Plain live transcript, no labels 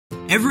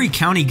Every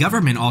county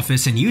government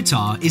office in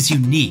Utah is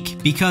unique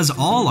because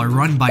all are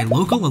run by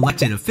local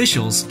elected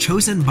officials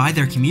chosen by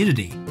their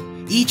community.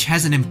 Each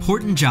has an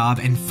important job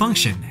and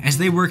function as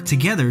they work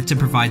together to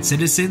provide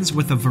citizens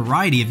with a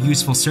variety of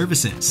useful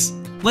services.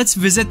 Let's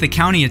visit the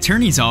county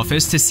attorney's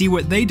office to see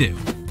what they do.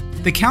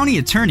 The county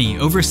attorney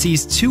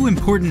oversees two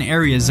important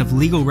areas of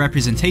legal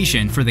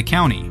representation for the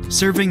county,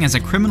 serving as a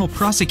criminal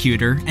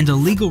prosecutor and a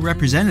legal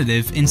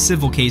representative in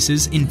civil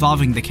cases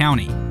involving the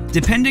county.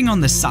 Depending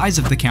on the size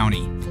of the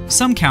county,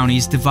 some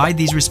counties divide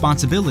these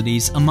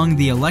responsibilities among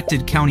the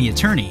elected county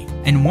attorney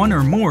and one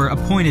or more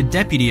appointed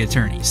deputy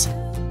attorneys.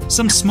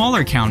 Some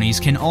smaller counties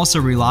can also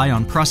rely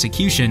on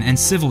prosecution and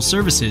civil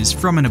services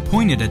from an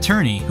appointed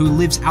attorney who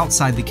lives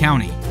outside the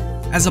county.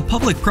 As a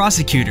public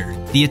prosecutor,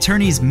 the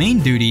attorney's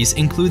main duties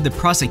include the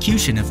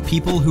prosecution of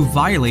people who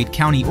violate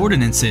county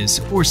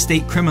ordinances or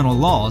state criminal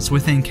laws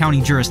within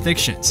county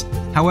jurisdictions.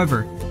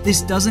 However,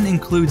 this doesn't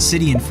include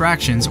city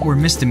infractions or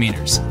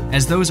misdemeanors,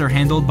 as those are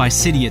handled by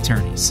city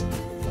attorneys.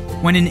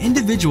 When an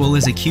individual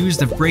is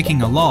accused of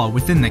breaking a law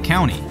within the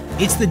county,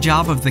 it's the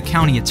job of the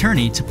county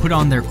attorney to put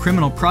on their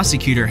criminal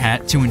prosecutor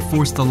hat to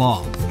enforce the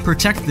law,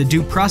 protect the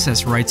due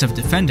process rights of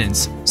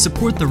defendants,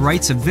 support the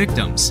rights of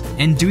victims,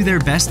 and do their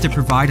best to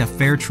provide a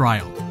fair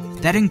trial.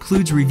 That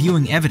includes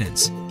reviewing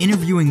evidence,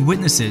 interviewing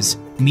witnesses,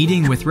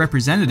 meeting with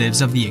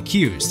representatives of the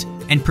accused,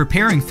 and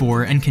preparing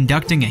for and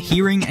conducting a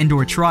hearing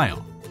and/or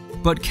trial.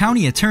 But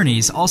county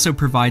attorneys also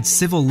provide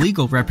civil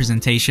legal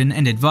representation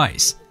and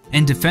advice,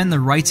 and defend the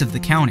rights of the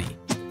county.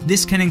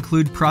 This can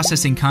include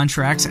processing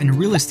contracts and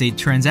real estate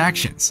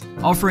transactions,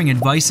 offering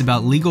advice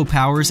about legal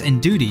powers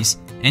and duties,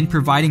 and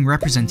providing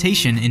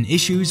representation in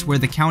issues where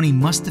the county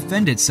must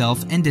defend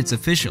itself and its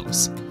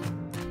officials.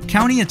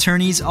 County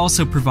attorneys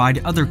also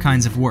provide other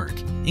kinds of work,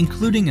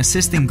 including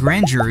assisting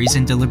grand juries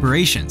in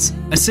deliberations,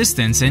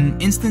 assistance in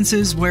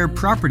instances where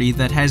property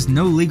that has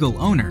no legal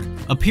owner,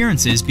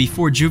 appearances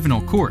before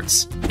juvenile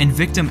courts, and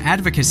victim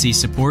advocacy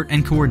support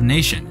and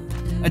coordination.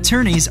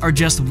 Attorneys are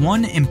just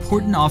one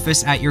important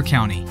office at your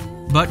county,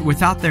 but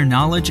without their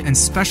knowledge and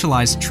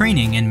specialized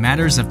training in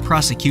matters of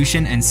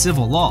prosecution and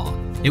civil law,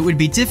 it would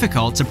be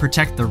difficult to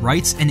protect the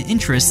rights and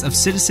interests of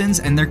citizens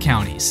and their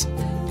counties.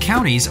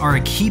 Counties are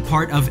a key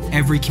part of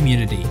every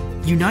community,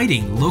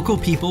 uniting local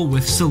people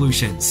with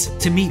solutions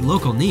to meet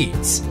local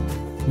needs.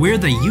 We're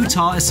the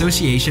Utah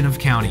Association of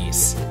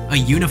Counties, a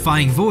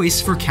unifying voice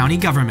for county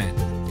government.